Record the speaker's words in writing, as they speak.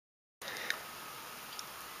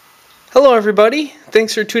Hello everybody,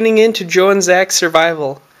 thanks for tuning in to Joe and Zach's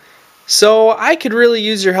Survival. So I could really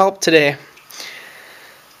use your help today.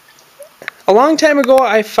 A long time ago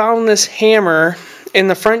I found this hammer in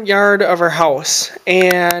the front yard of our house,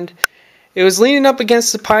 and it was leaning up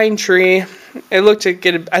against the pine tree. It looked to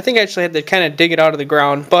get, I think I actually had to kind of dig it out of the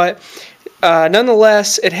ground, but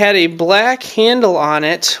nonetheless it had a black handle on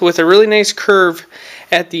it with a really nice curve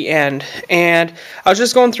at the end. And I was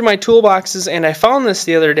just going through my toolboxes and I found this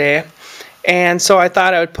the other day. And so I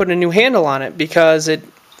thought I would put a new handle on it because the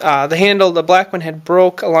handle, the black one, had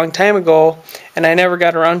broke a long time ago, and I never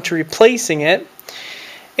got around to replacing it.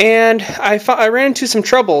 And I ran into some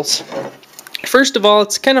troubles. First of all,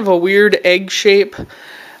 it's kind of a weird egg shape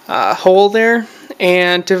hole there,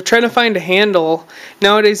 and to try to find a handle,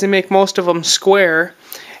 nowadays they make most of them square,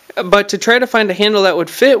 but to try to find a handle that would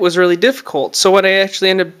fit was really difficult. So what I actually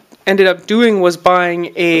ended up doing was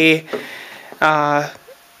buying a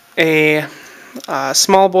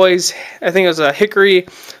small boys, I think it was a hickory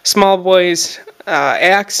small boys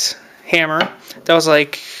axe hammer that was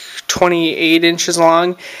like 28 inches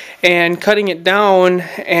long, and cutting it down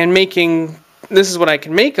and making, this is what I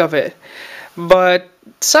can make of it, but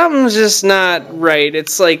something's just not right.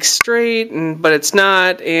 It's like straight, but it's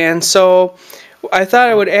not. And so I thought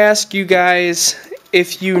I would ask you guys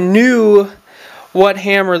if you knew what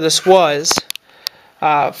hammer this was.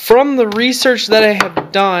 From the research that I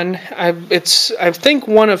have done, I think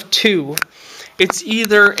one of two. It's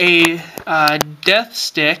either a death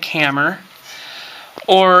stick hammer,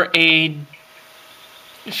 or a,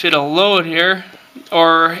 if it'll load here,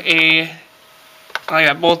 or I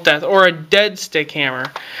got both death, or a dead stick hammer.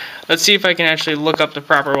 Let's see if I can actually look up the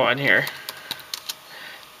proper one here.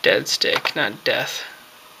 Dead stick, not death.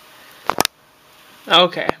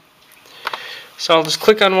 Okay. So I'll just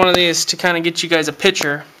click on one of these to kind of get you guys a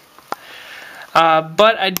picture.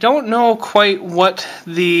 But I don't know quite what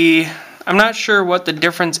I'm not sure what the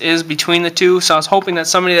difference is between the two. So I was hoping that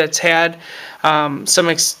somebody that's had some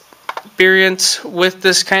experience with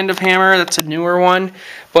this kind of hammer, that's a newer one.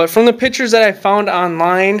 But from the pictures that I found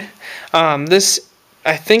online, this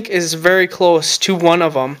I think is very close to one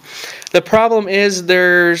of them. The problem is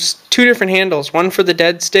there's two different handles, one for the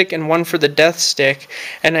dead stick and one for the death stick,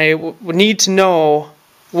 and I would need to know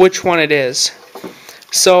which one it is.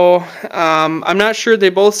 So I'm not sure. They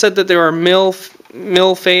both said that they were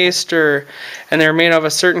mill-faced, and they're made of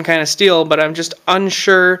a certain kind of steel, but I'm just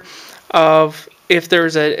unsure of if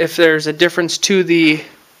there's a difference to the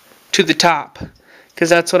top, because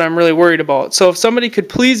that's what I'm really worried about. So if somebody could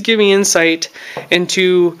please give me insight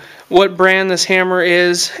into what brand this hammer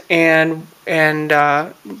is and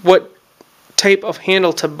what type of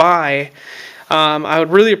handle to buy, I would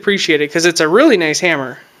really appreciate it, because it's a really nice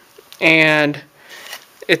hammer, and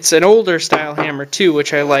it's an older style hammer too,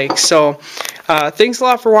 which I like. So thanks a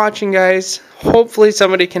lot for watching, guys. Hopefully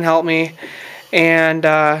somebody can help me, and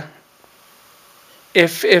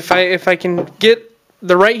if I can get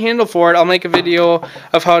the right handle for it, I'll make a video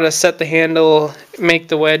of how to set the handle, make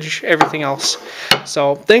the wedge, everything else.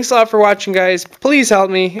 So thanks a lot for watching, guys. Please help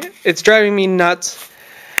me. It's driving me nuts.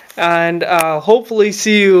 And I'll hopefully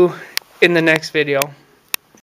see you in the next video.